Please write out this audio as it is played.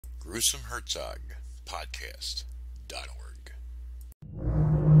GruesomeHerzogPodcast.org.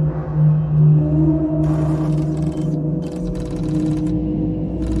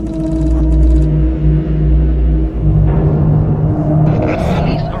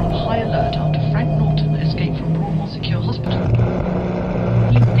 Police are on high alert after Frank Norton escaped from Broadmoor Secure Hospital.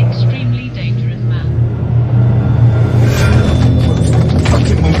 He's an extremely dangerous man.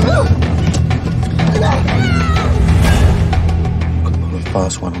 Fucking move out! Could pull a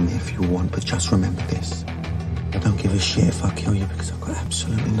fast one on me if you want, but just remember this. I don't give a shit if I kill you because I've got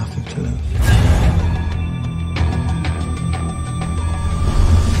absolutely nothing to lose.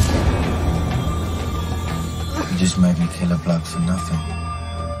 You just made me kill a bloke for nothing.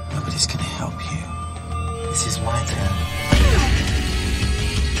 Nobody's gonna help you. This is my turn.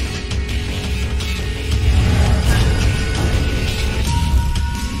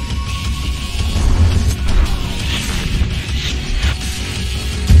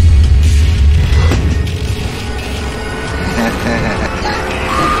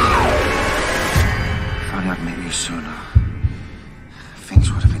 If only I'd met you sooner,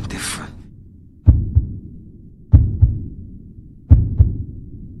 things would have been different.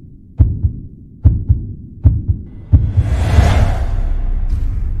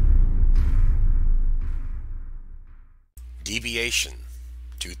 Deviation,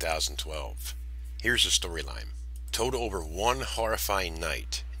 2012. Here's the storyline. Told over one horrifying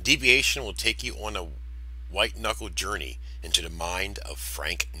night, Deviation will take you on a white-knuckle journey into the mind of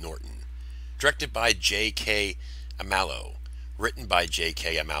Frank Norton. Directed by J.K. Amalou. Written by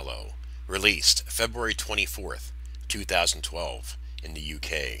J.K. Amalou. Released February 24th, 2012 in the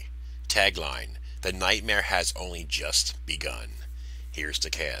UK. Tagline, "The nightmare has only just begun." Here's the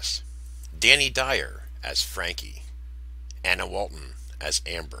cast. Danny Dyer as Frankie. Anna Walton as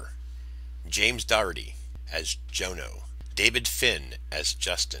Amber. James Doherty as Jono. David Finn as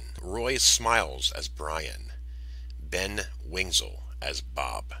Justin. Roy Smiles as Brian. Ben Wingsel as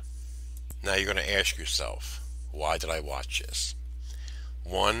Bob. Now you're going to ask yourself, why did I watch this?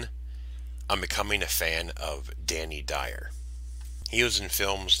 One, I'm becoming a fan of Danny Dyer. He was in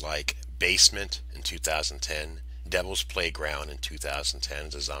films like Basement in 2010, Devil's Playground in 2010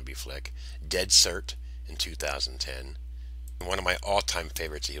 as a zombie flick, Dead Cert in 2010. And one of my all-time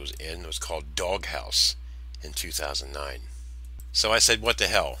favorites he was in was called Doghouse in 2009. So I said, what the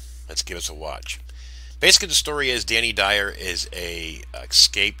hell? Let's give us a watch. Basically, the story is Danny Dyer is a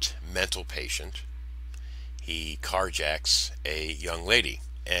escaped mental patient. He carjacks a young lady,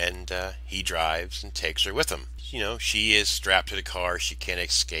 and he drives and takes her with him. You know, she is strapped to the car. She can't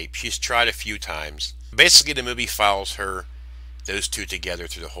escape. She's tried a few times. Basically, the movie follows those two together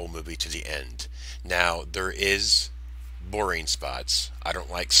through the whole movie to the end. Now, there is boring spots. I don't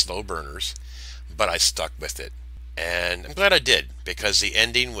like slow burners, but I stuck with it. And I'm glad I did, because the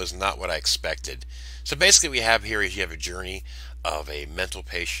ending was not what I expected. So basically what we have here is you have a journey of a mental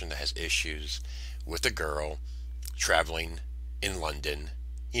patient that has issues with a girl traveling in London,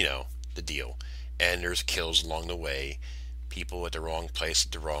 you know, the deal. And there's kills along the way, people at the wrong place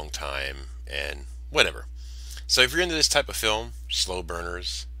at the wrong time, and whatever. So if you're into this type of film, slow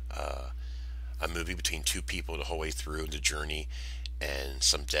burners, a movie between two people the whole way through the journey, and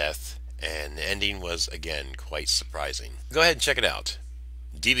some death, and the ending was, again, quite surprising. Go ahead and check it out.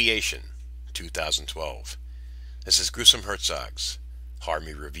 Deviation, 2012. This is Gruesome Herzog's Horror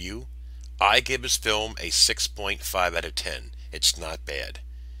Movie Review. I give this film a 6.5 out of 10. It's not bad.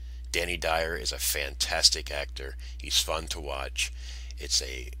 Danny Dyer is a fantastic actor. He's fun to watch. It's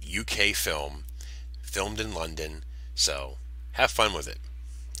a UK film, filmed in London, so have fun with it.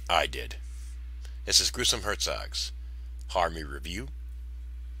 I did. This is Gruesome Herzog's Horror Movie Review,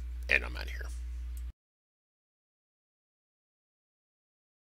 and I'm out of here.